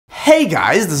Hey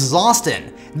guys, this is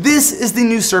Austin. This is the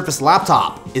new Surface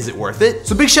laptop. Is it worth it?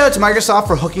 So big shout out to Microsoft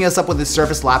for hooking us up with this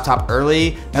Surface laptop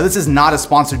early. Now this is not a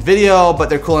sponsored video, but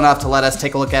they're cool enough to let us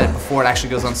take a look at it before it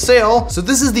actually goes on sale. So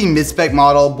this is the mid-spec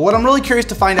model, but what I'm really curious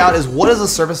to find out is what is a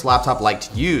Surface laptop like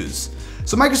to use?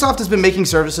 So Microsoft has been making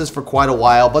Surfaces for quite a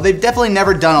while, but they've definitely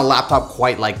never done a laptop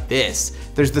quite like this.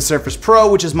 There's the Surface Pro,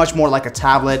 which is much more like a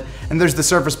tablet, and there's the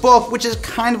Surface Book, which is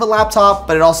kind of a laptop,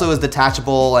 but it also is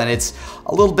detachable and it's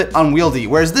a little bit unwieldy,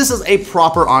 whereas this is a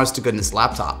proper honest-to-goodness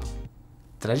laptop.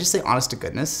 Did I just say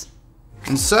honest-to-goodness?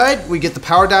 Inside, we get the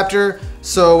power adapter.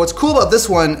 So what's cool about this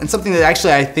one, and something that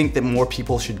actually I think that more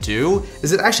people should do,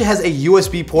 is it actually has a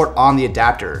USB port on the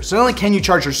adapter. So not only can you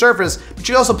charge your Surface, but you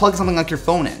can also plug something like your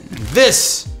phone in.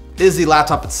 This is the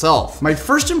laptop itself. My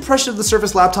first impression of the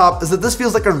Surface laptop is that this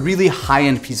feels like a really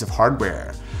high-end piece of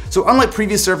hardware. So unlike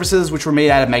previous Surfaces, which were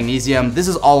made out of magnesium, this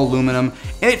is all aluminum,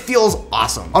 and it feels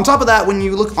awesome. On top of that, when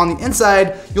you look on the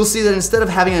inside, you'll see that instead of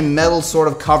having a metal sort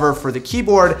of cover for the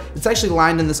keyboard, it's actually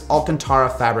lined in this Alcantara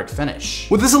fabric finish.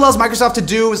 What this allows Microsoft to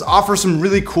do is offer some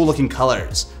really cool looking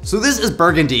colors. So this is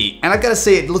burgundy, and I've gotta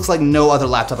say it looks like no other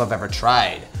laptop I've ever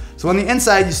tried. So on the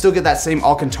inside, you still get that same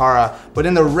Alcantara, but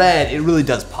in the red, it really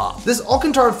does pop. This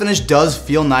Alcantara finish does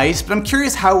feel nice, but I'm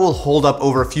curious how it will hold up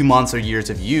over a few months or years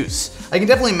of use. I can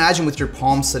definitely imagine with your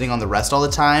palm sitting on the rest all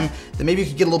the time, that maybe you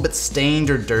could get a little bit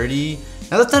stained or dirty.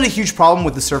 Now that's not a huge problem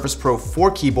with the Surface Pro 4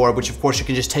 keyboard, which of course you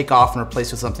can just take off and replace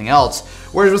with something else.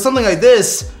 Whereas with something like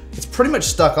this, it's pretty much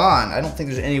stuck on. I don't think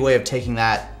there's any way of taking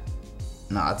that.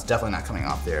 No, it's definitely not coming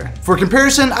off there. For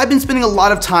comparison, I've been spending a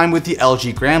lot of time with the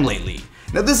LG Gram lately.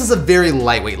 Now this is a very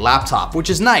lightweight laptop, which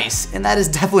is nice, and that is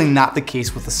definitely not the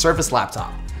case with the Surface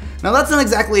laptop. Now that's not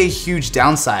exactly a huge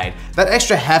downside. That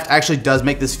extra heft actually does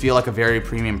make this feel like a very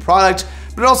premium product,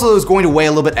 but it also is going to weigh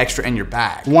a little bit extra in your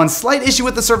bag. One slight issue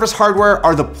with the Surface hardware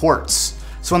are the ports.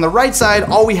 So on the right side,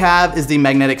 all we have is the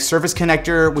magnetic Surface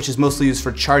connector, which is mostly used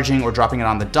for charging or dropping it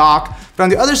on the dock. But on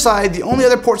the other side, the only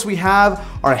other ports we have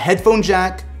are a headphone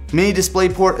jack, mini display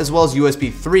port, as well as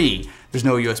USB 3. There's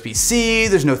no USB-C,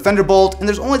 there's no Thunderbolt, and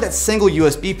there's only that single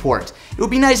USB port. It would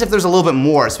be nice if there's a little bit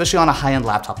more, especially on a high-end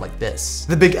laptop like this.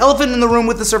 The big elephant in the room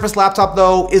with the Surface laptop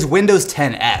though is Windows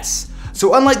 10 S.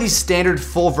 So unlike the standard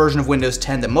full version of Windows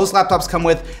 10 that most laptops come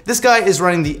with, this guy is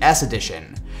running the S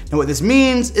edition. Now what this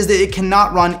means is that it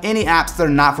cannot run any apps that are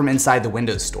not from inside the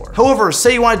Windows Store. However,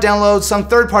 say you want to download some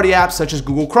third-party apps such as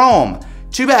Google Chrome.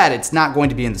 Too bad it's not going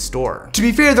to be in the store. To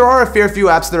be fair, there are a fair few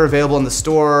apps that are available in the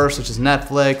store, such as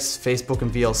Netflix, Facebook,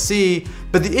 and VLC,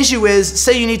 but the issue is,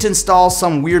 say you need to install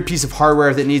some weird piece of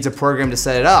hardware that needs a program to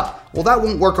set it up. Well, that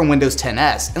won't work on Windows 10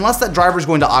 S. Unless that driver is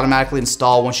going to automatically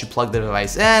install once you plug the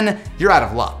device in, you're out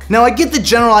of luck. Now, I get the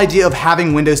general idea of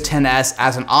having Windows 10 S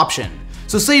as an option.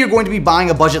 So say you're going to be buying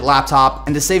a budget laptop,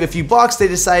 and to save a few bucks, they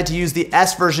decide to use the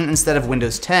S version instead of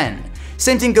Windows 10.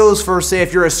 Same thing goes for, say,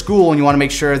 if you're a school and you want to make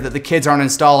sure that the kids aren't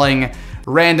installing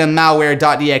random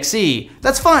malware.exe.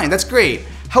 That's fine, that's great.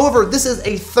 However, this is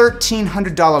a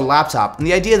 $1,300 laptop, and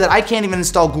the idea that I can't even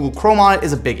install Google Chrome on it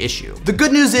is a big issue. The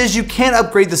good news is you can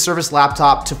upgrade the Surface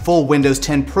laptop to full Windows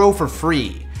 10 Pro for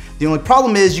free. The only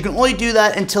problem is you can only do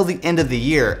that until the end of the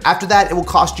year. After that, it will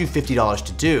cost you $50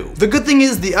 to do. The good thing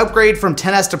is the upgrade from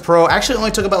 10S to Pro actually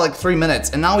only took about like 3 minutes,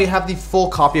 and now we have the full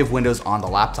copy of Windows on the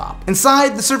laptop.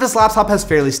 Inside, the Surface laptop has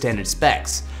fairly standard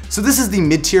specs. So this is the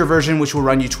mid-tier version, which will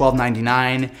run you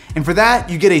 $1299, and for that,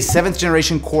 you get a 7th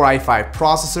generation Core i5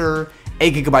 processor,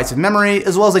 8 gigabytes of memory,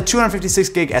 as well as a 256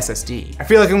 gig SSD. I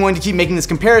feel like I'm going to keep making this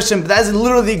comparison, but that is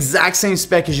literally the exact same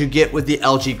spec as you get with the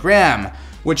LG Gram,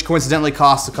 which coincidentally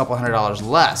costs a couple $100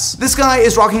 less. This guy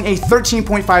is rocking a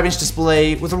 13.5 inch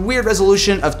display with a weird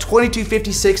resolution of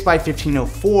 2256 by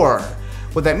 1504.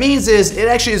 What that means is it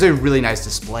actually is a really nice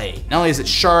display. Not only is it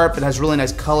sharp, it has really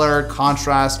nice color,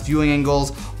 contrast, viewing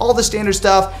angles, all the standard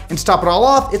stuff, and to top it all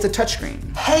off, it's a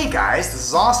touchscreen. Hey guys, this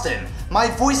is Austin. My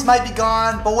voice might be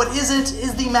gone, but what isn't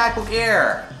is the MacBook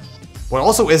Air. What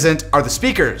also isn't are the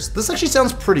speakers. This actually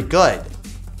sounds pretty good.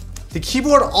 The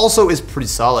keyboard also is pretty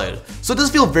solid, so it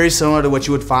does feel very similar to what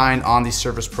you would find on the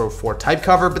Surface Pro 4 type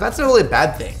cover, but that's not really a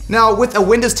bad thing. Now, with a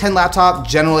Windows 10 laptop,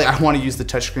 generally I want to use the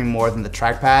touchscreen more than the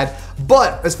trackpad,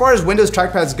 but as far as Windows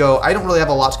trackpads go, I don't really have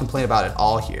a lot to complain about at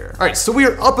all here. All right, so we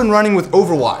are up and running with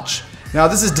Overwatch. Now,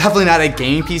 this is definitely not a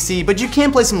gaming PC, but you can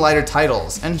play some lighter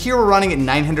titles, and here we're running at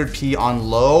 900p on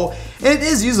low, and it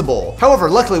is usable. However,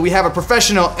 luckily we have a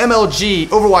professional MLG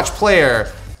Overwatch player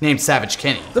named Savage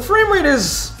Kenny. The frame rate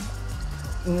is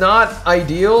not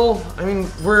ideal. I mean,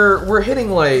 we're hitting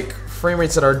like frame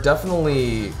rates that are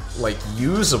definitely like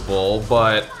usable,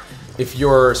 but if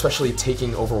you're especially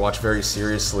taking Overwatch very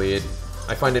seriously,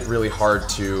 I find it really hard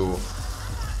to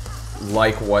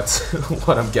like what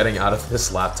what I'm getting out of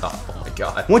this laptop. Oh my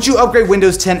god. Once you upgrade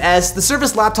Windows 10s, the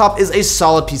Surface Laptop is a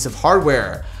solid piece of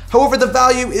hardware. However, the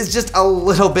value is just a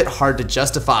little bit hard to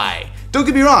justify. Don't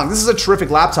get me wrong, this is a terrific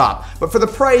laptop, but for the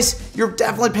price, you're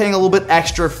definitely paying a little bit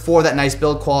extra for that nice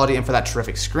build quality and for that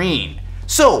terrific screen.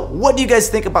 So, what do you guys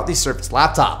think about the Surface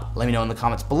Laptop? Let me know in the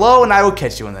comments below, and I will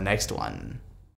catch you in the next one.